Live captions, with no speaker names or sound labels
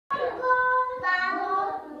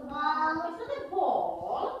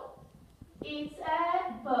It's a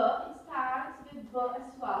B. It starts with B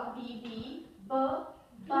as well. B,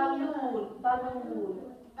 balloon, balloon.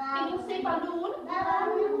 Can you say balloon?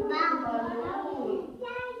 Balloon. Balloon.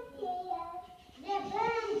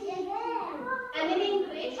 And in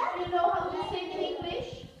English, do you know how to say it in English?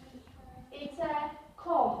 It's a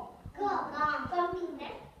comb.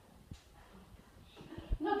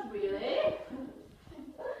 Not really,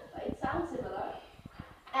 but it sounds similar.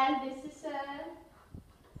 And this is a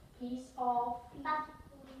piece of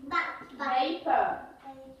paper.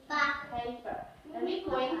 Paper. And we're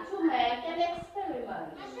going to make an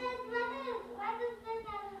experiment.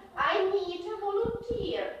 I need a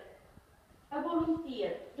volunteer. A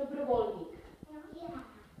volunteer. Dobrovolník.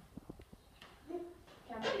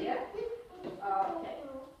 Come here. Okay.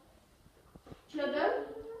 Children,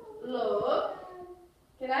 look.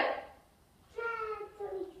 Can I?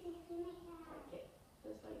 Okay.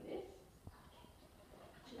 Just like this.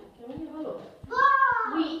 Children, can we have a look?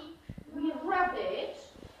 We rub it.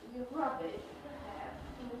 We rub it.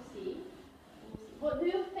 Can you see? What do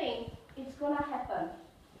you think is gonna happen?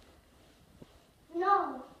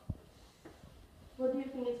 No. What do you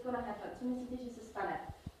think is gonna happen? Co myslíte, že se stane?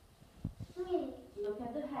 Look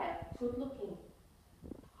at the hair. Good looking.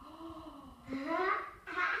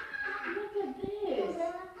 Look at this.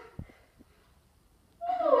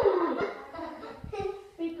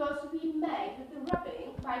 Because we made with the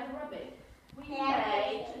rubbing, by the rubbing, we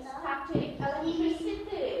made static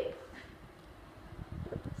electricity.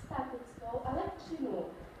 Statickou elektřinu.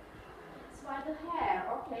 That's why the hair.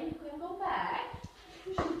 Okay, you can go back.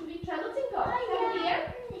 Should we try? Lucinko, come here.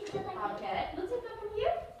 Okay, Lucinko, come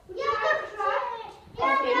here. Try.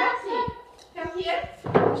 Okay, let's see. Come here.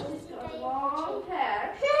 She's got long hair.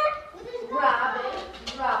 Rub it,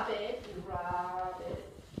 rub it, rub it.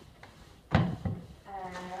 And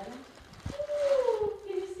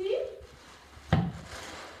can you see?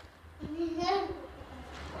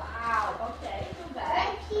 Wow, okay, go back.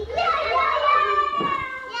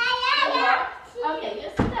 Okay, you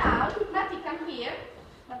sit down. Matti, come here.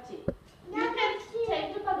 Matti. You can take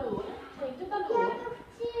the balloon,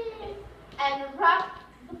 and rub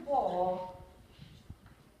the ball.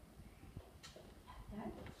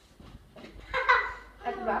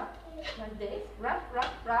 And rub like this. Rub,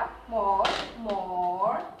 rub, rub. More,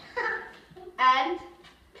 more. And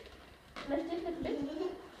lift it, lift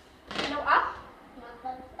it. Now up.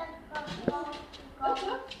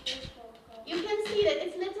 Okay. You can see that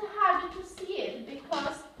it's a little harder to see it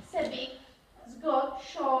because Sebi's got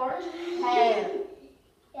short hair.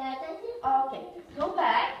 Okay, go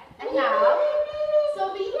back. And now, so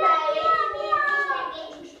we made.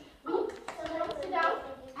 Sit down.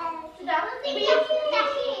 Sit down.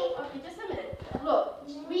 Okay, just a minute. Look,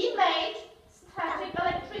 we made static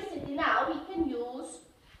electricity. Now we can use.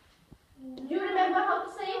 Do you remember how to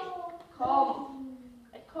say it? Comb.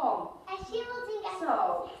 A comb. So.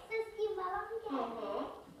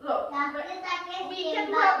 Look, we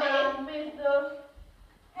can rub it with the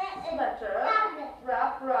sweater.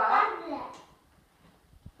 Rub, rub.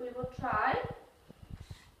 We will try.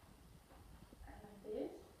 Like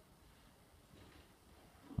this.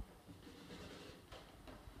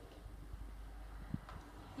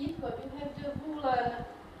 Yitko, you have the woolen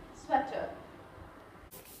sweater.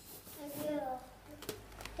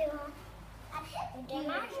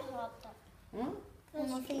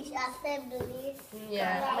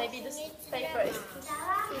 Yeah, maybe this paper is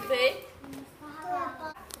too big.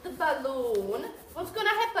 The balloon. What's gonna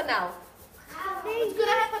happen now? What's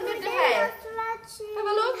gonna happen with the hair? Have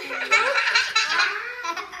a look.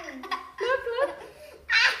 Look, look.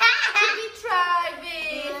 Should we try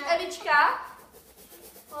with Evička?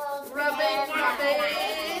 Rub it, rub it.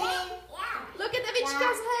 Look at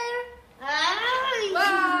Evička's hair.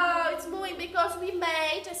 Wow, it's moving because we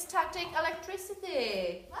made a static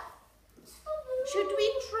electricity. Should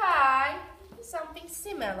we try something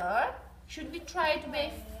similar? Should we try it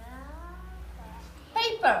with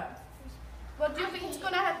paper? What do you think is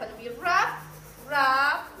going to happen? We rub,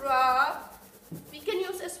 rub, rub. We can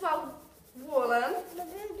use as well woolen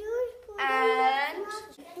and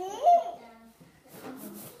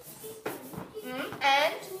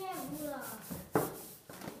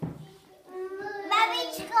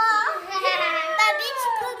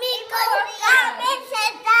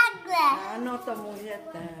Ano, to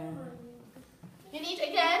můžete. You need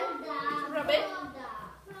again to rub it.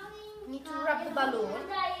 You need to rub the balloon.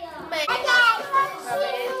 Make it. Rub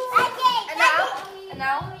it. And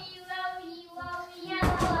now.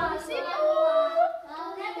 See?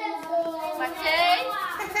 Okay.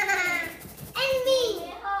 And me.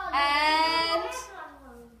 And.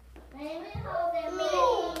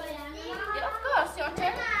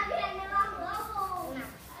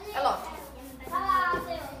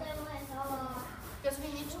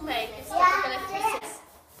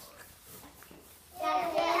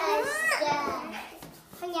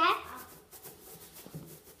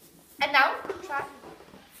 And now, try.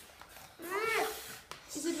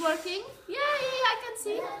 Is it working? Yeah, I can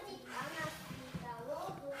see.